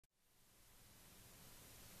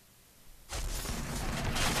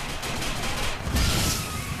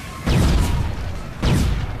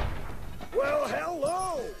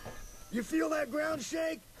feel that ground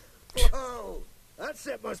shake? Whoa! That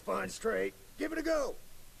set my spine straight. Give it a go.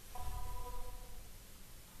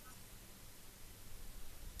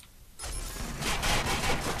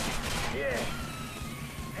 Yeah.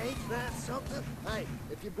 Ain't that something? Hey,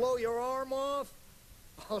 if you blow your arm off,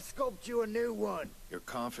 I'll sculpt you a new one. Your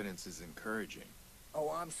confidence is encouraging. Oh,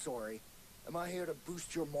 I'm sorry. Am I here to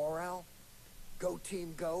boost your morale? Go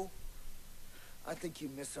team, go? I think you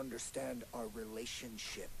misunderstand our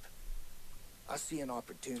relationship. I see an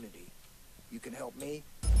opportunity. You can help me,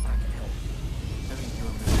 I can help you. I think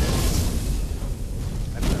you're mistaken.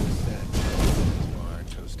 I've noticed that bar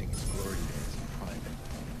toasting his glory days in private.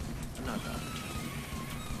 I'm not an opportunity.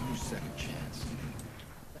 I'm your second chance.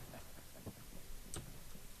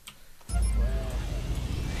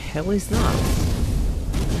 Hell is that?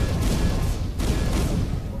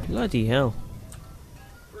 Bloody hell.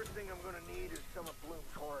 First thing I'm gonna need is some of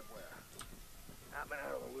Bloom's hardware. I've been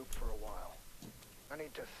out of the loop for a while. I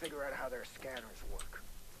need to figure out how their scanners work.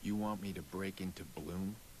 You want me to break into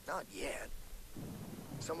Bloom? Not yet.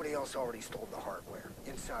 Somebody else already stole the hardware.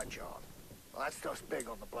 Inside job. Well, that stuff's big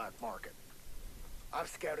on the black market. I've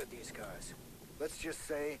scouted these guys. Let's just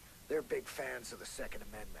say they're big fans of the Second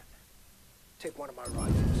Amendment. Take one of my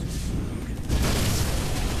rifles.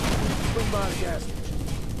 Swing by the gas station.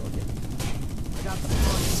 Okay. I got the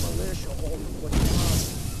fucking militia holding what you want.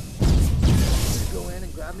 Just go in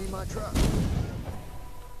and grab me my truck.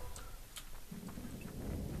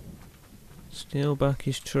 Steal back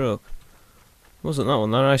his truck. Wasn't that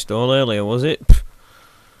one that I stole earlier, was it? Pff.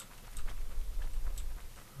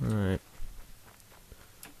 Right.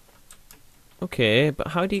 Okay, but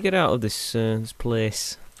how do you get out of this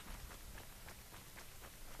place?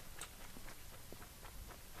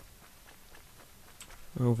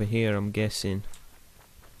 Over here, I'm guessing.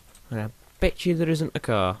 And I bet you there isn't a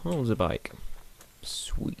car. Oh, there's a bike.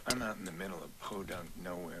 Sweet. I'm out in the middle of podunk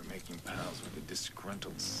nowhere making pals with a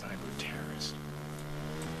disgruntled cyber terrorist.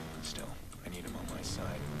 Still, I need him on my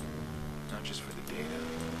side. Not just for the data.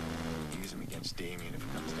 Use him against Damien if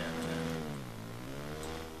it comes down to that.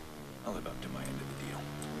 I'll live up to my end of the deal.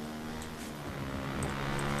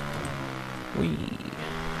 Whee.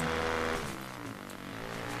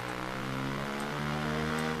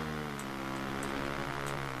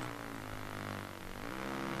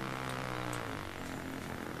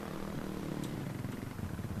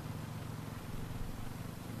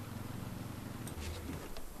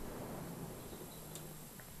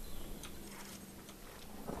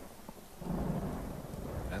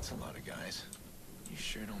 That's a lot of guys. You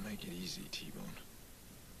sure don't make it easy, T-Bone.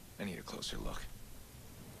 I need a closer look.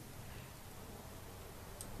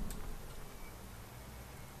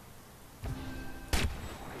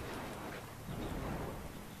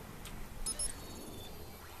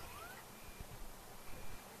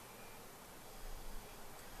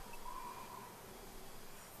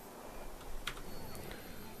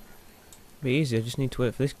 Be easy, I just need to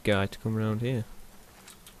wait for this guy to come around here.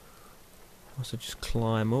 Also just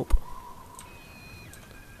climb up.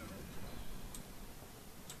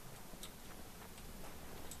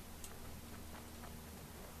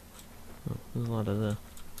 Oh, there's a ladder there.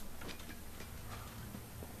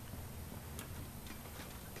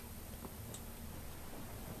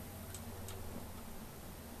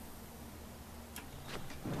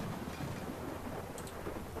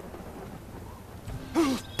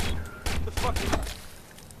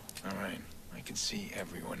 Alright, I can see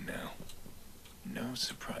everyone now. No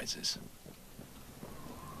surprises.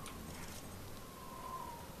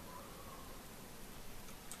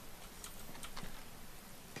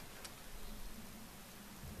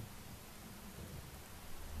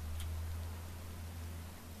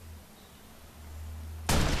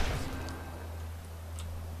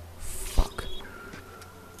 Fuck.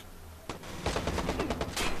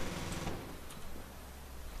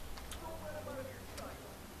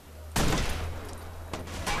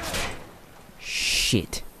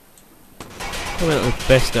 Shit. Probably not the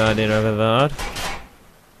best idea I've ever had.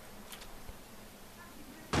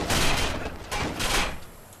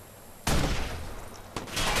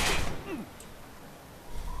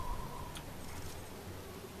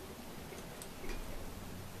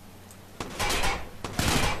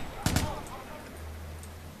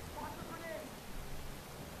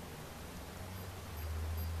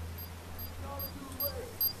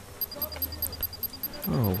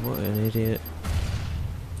 Oh, what an idiot.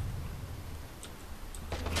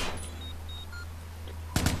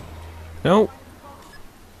 No.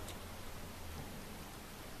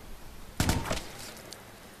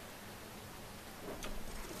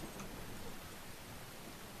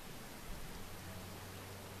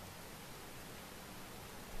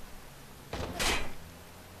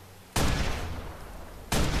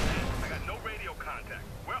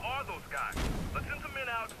 are those guys? Let's send some men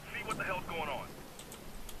out and see what the hell's going on.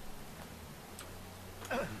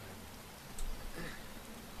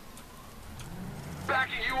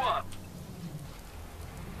 Backing you up!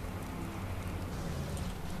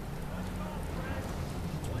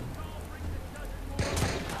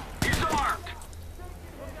 He's armed!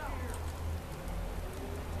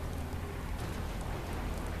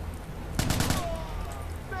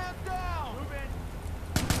 Man down! Move in.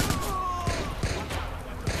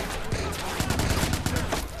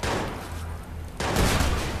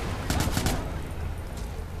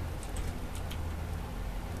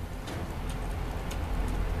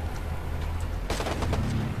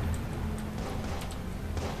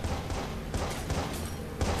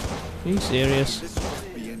 Are you serious? This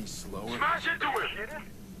won't be any slower. Smash into him! Kidding?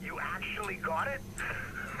 You actually got it?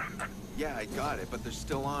 Yeah, I got it, but they're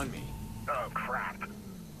still on me. Oh, crap.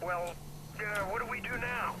 Well, what do we do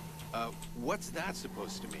now? What's that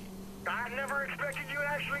supposed to mean? I never expected you to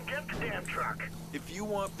actually get the damn truck. If you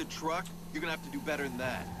want the truck, you're gonna have to do better than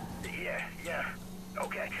that. Yeah.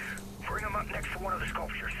 Okay. Bring them up next to one of the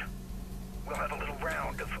sculptures. We'll have a little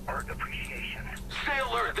round of art appreciation. Stay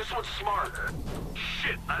alert, this one's smart.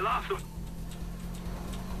 Shit, I lost him.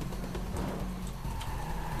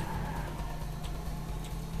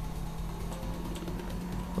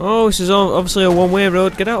 Oh, this is obviously a one-way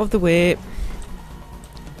road. Get out of the way.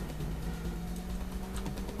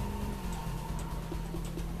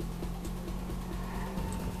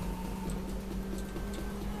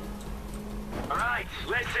 Alright,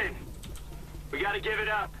 listen. We gotta give it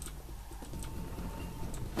up.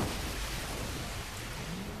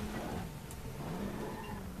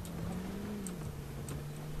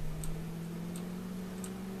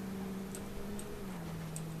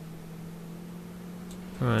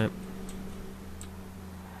 Right.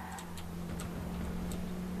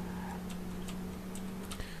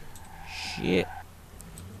 Shit.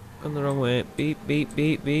 Gone the wrong way. Beep, beep,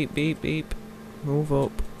 beep, beep, beep, beep. Move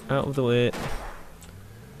up. Out of the way.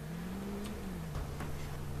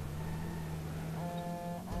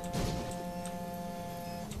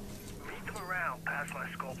 Meet them around past my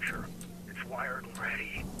sculpture. It's wired and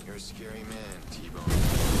ready. You're a scary man, T-Bone.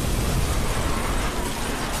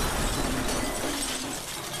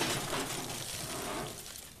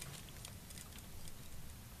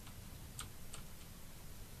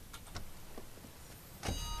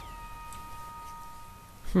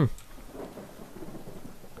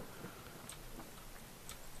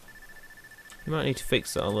 You might need to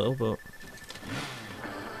fix that a little, but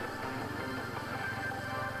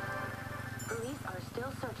Police are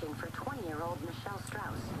still searching for 20-year-old Michelle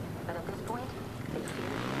Strauss, but at this point, they fear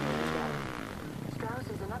she is dead. Strauss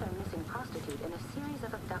is another missing prostitute in a series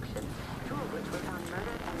of abductions, two of which were found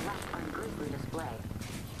murdered and left on grisly display.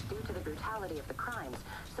 Due to the brutality of the crimes,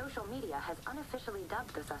 social media has unofficially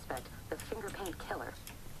dubbed the suspect the Finger Paint Killer.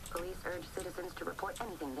 Police urge citizens to report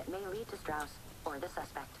anything that may lead to Strauss or the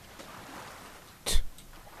suspect.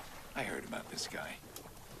 I heard about this guy.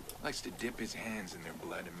 Likes to dip his hands in their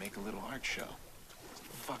blood and make a little art show. He's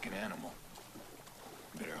a fucking animal.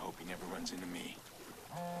 Better hope he never runs into me.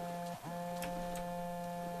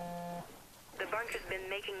 The bunker's been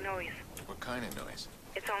making noise. What kind of noise?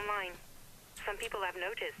 It's online. Some people have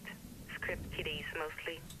noticed. Script kiddies,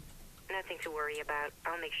 mostly. Nothing to worry about.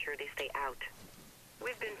 I'll make sure they stay out.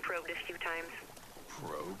 We've been probed a few times.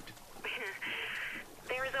 Probed?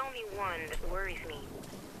 There is only one that worries me.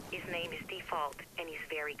 His name is Default, and he's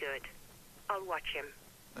very good. I'll watch him.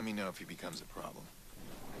 Let me know if he becomes a problem.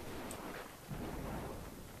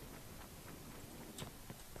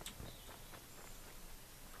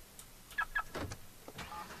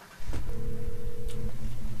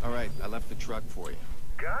 All right, I left the truck for you.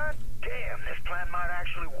 God damn, this plan might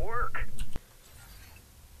actually work.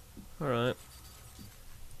 alright.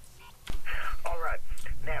 Alright,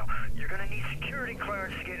 now, you're gonna need security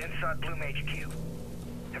clearance to get inside Bloom HQ.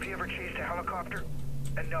 Have you ever chased a helicopter?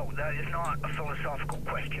 And no, that is not a philosophical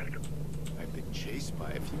question. I've been chased by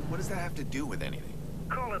a few. What does that have to do with anything?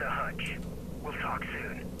 Call it a hunch. We'll talk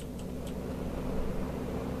soon.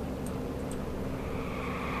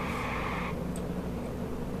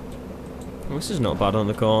 Well, this is not bad on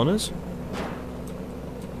the corners.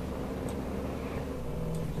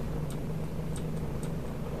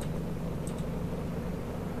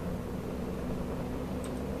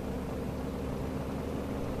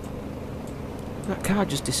 That car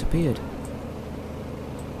just disappeared.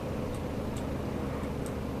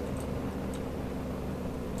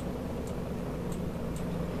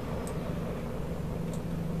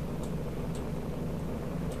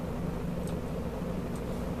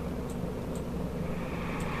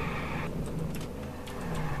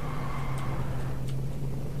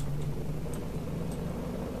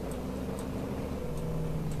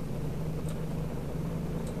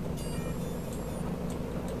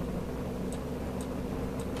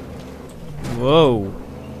 Whoa!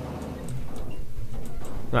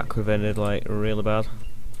 That could have ended like really bad.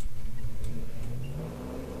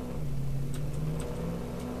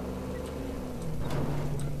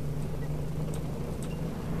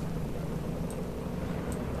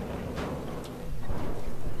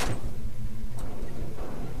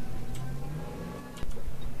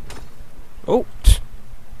 Oh!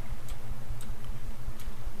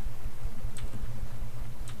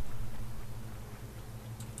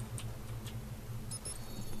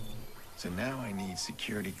 So now I need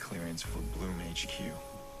security clearance for Bloom HQ.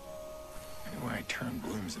 Anywhere I turn,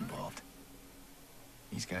 Bloom's involved.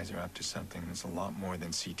 These guys are up to something that's a lot more than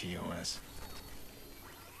CTOS.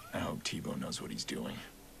 I hope Tebow knows what he's doing.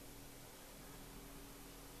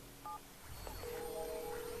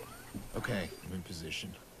 Okay, I'm in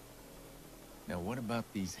position. Now what about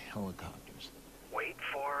these helicopters? Wait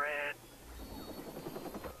for it.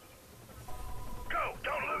 Go!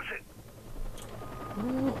 Don't lose it!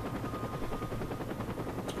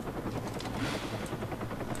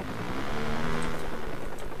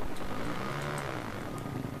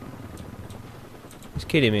 He's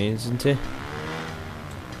kidding me, isn't he?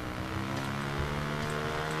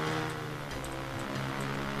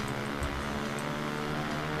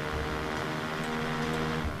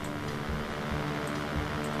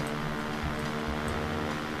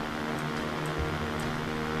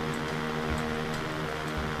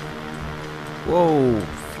 Whoa,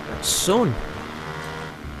 that sun.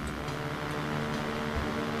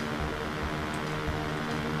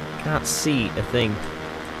 Can't see a thing.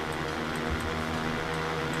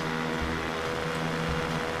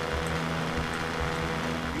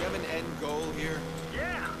 You have an end goal here?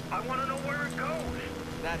 Yeah, I want to know where it goes.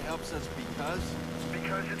 That helps us because?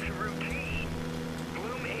 Because it's a routine.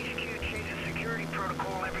 Bloom HQ changes security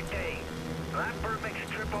protocol every day. Blackbird makes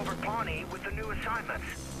a trip over Pawnee with the new assignments.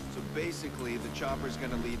 So basically, the chopper's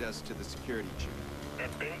gonna lead us to the security chief.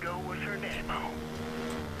 And bingo was her name.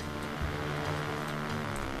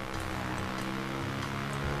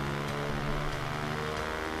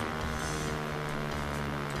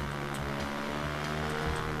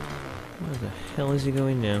 Where the hell is he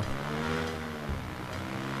going now?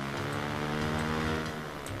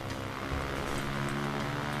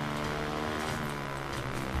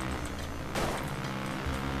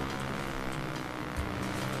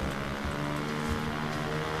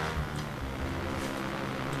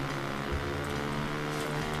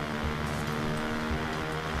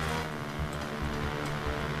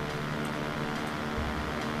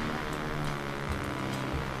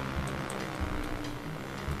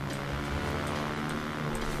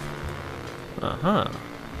 Uh-huh.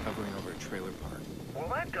 Hovering over a trailer park. Well,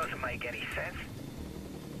 that doesn't make any sense.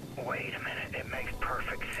 Wait a minute, it makes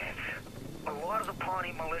perfect sense. A lot of the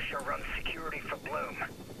Pawnee militia run security for Bloom,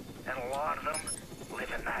 and a lot of them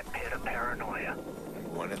live in that pit of paranoia.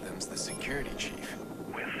 One of them's the security chief.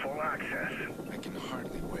 With full access. I can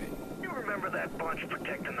hardly wait. You remember that bunch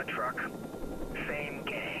protecting the truck? Same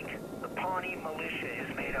gang. The Pawnee militia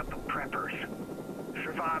is made up of preppers.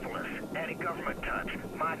 Survivalists, anti-government types,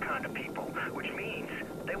 my kind of people, which means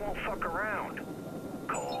they won't fuck around.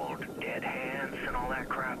 Cold, dead hands, and all that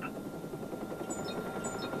crap.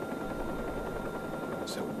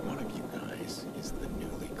 So one of you guys is the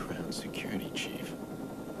newly crowned security chief.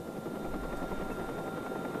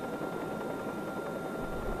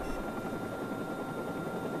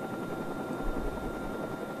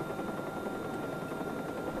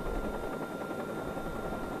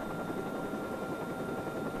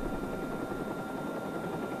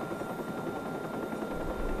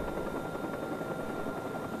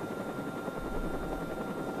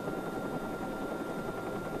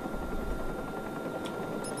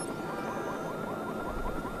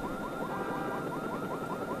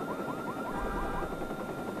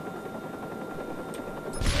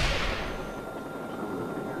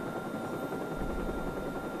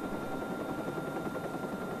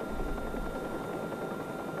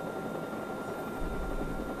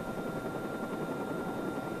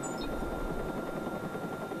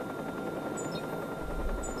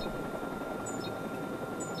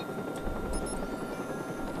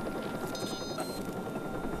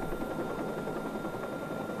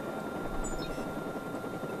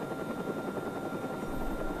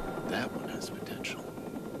 That one has potential.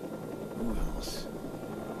 Who else?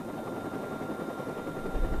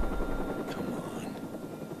 Come on.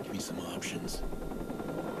 Give me some options.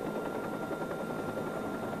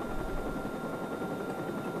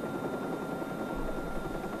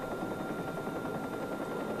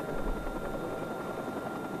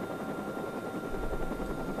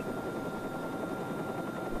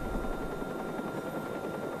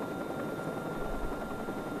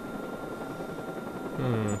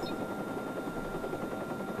 Well,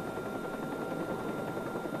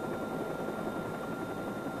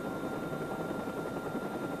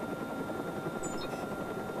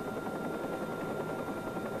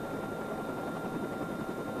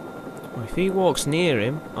 if he walks near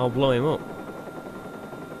him, I'll blow him up.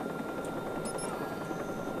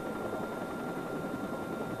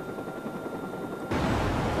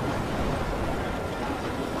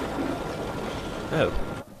 Oh.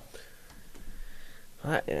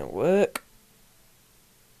 That didn't work.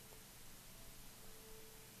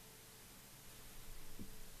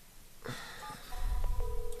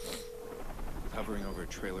 Hovering over a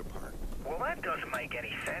trailer park. Well, that doesn't make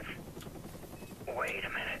any sense. Wait a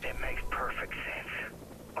minute, it makes perfect sense.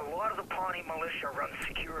 A lot of the Pawnee militia run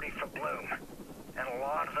security for Bloom, and a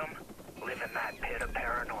lot of them live in that pit of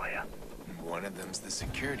paranoia. One of them's the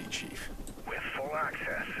security chief. With full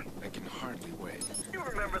access. I can hardly wait. You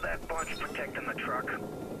remember that bunch protecting the truck?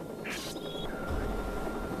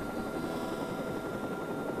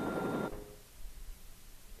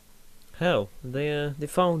 Hell, they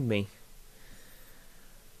found me.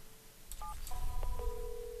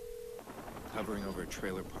 Hovering over a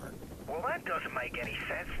trailer park. Well, that doesn't make any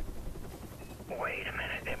sense. Wait a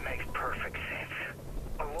minute, it makes perfect sense.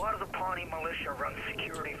 A lot of the Pawnee militia run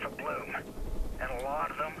security for Bloom, and a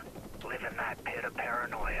lot of them live in that pit of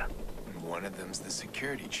paranoia. One of them's the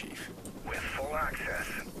security chief. With full access.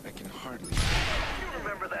 I can hardly. You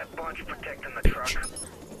remember that bunch protecting the truck?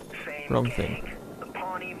 Same Wrong gang. thing. The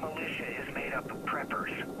Pawnee militia is made up of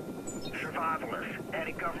preppers, survivalists,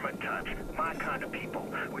 anti-government touch, my kind of people,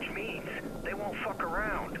 which means they won't fuck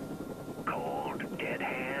around. Cold, dead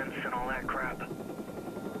hands, and all that crap.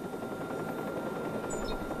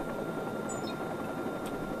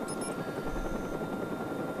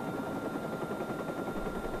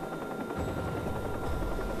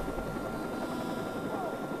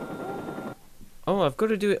 Oh, I've got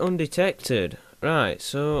to do it undetected. Right,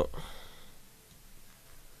 so...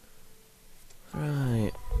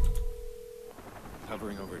 Right.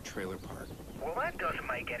 Hovering over a trailer park. Well, that doesn't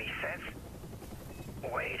make any sense.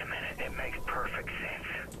 Wait a minute, it makes perfect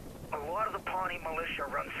sense. A lot of the Pawnee militia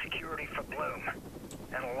run security for Bloom,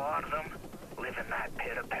 and a lot of them live in that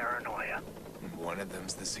pit of paranoia. One of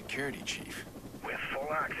them's the security chief. With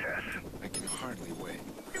full access. I can hardly wait.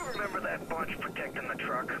 You remember that bunch protecting the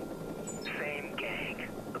truck? Same gang.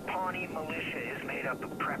 The Pawnee militia is made up of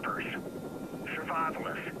preppers,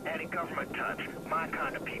 survivalists, anti-government touch, my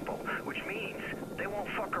kind of people, which means they won't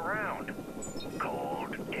fuck around.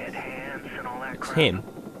 Cold, dead hands, and all that It's crap. him.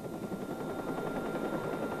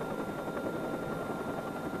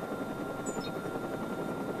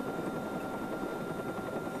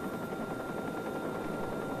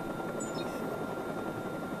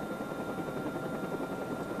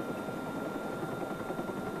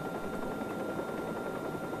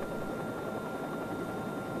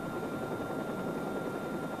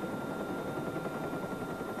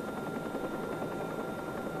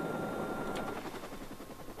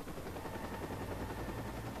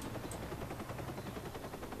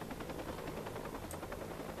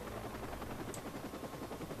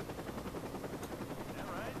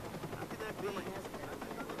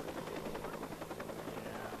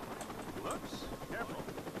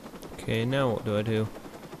 Okay, now what do I do?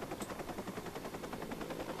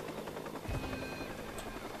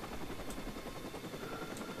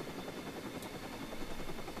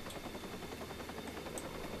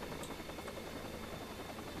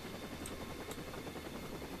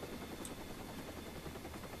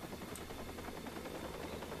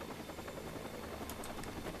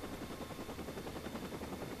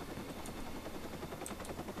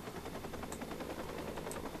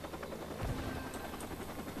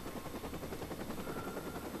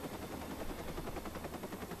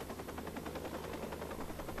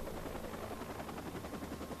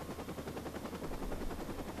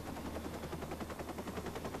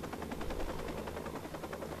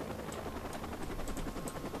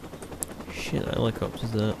 Shit, that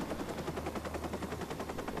helicopter's there.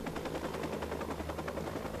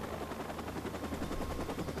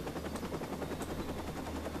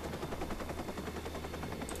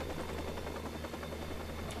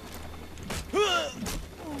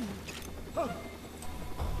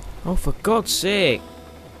 Oh, for God's sake!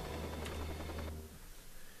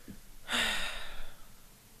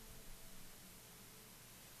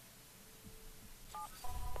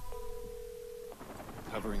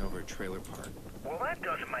 Hovering over a trailer park. Well, that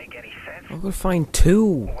doesn't make any sense. I've got to find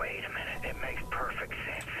two. Wait a minute, it makes perfect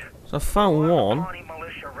sense. So I found A lot of the one. Pawnee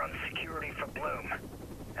militia run security for Bloom,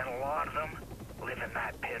 and a lot of them live in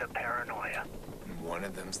that pit of paranoia. One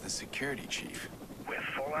of them's the security chief. with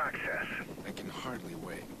full access. I can hardly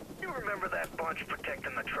wait. You remember that bunch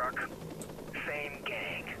protecting the truck? Same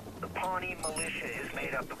gang. The Pawnee militia is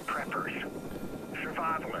made up of preppers.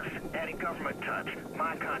 Survivalists, added government touch,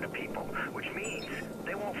 my kind of people, which means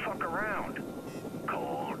they won't fuck around.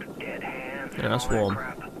 Cold, dead hands, Yeah, that's all that warm.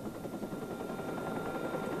 crap.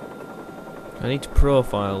 I need to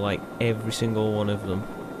profile like every single one of them.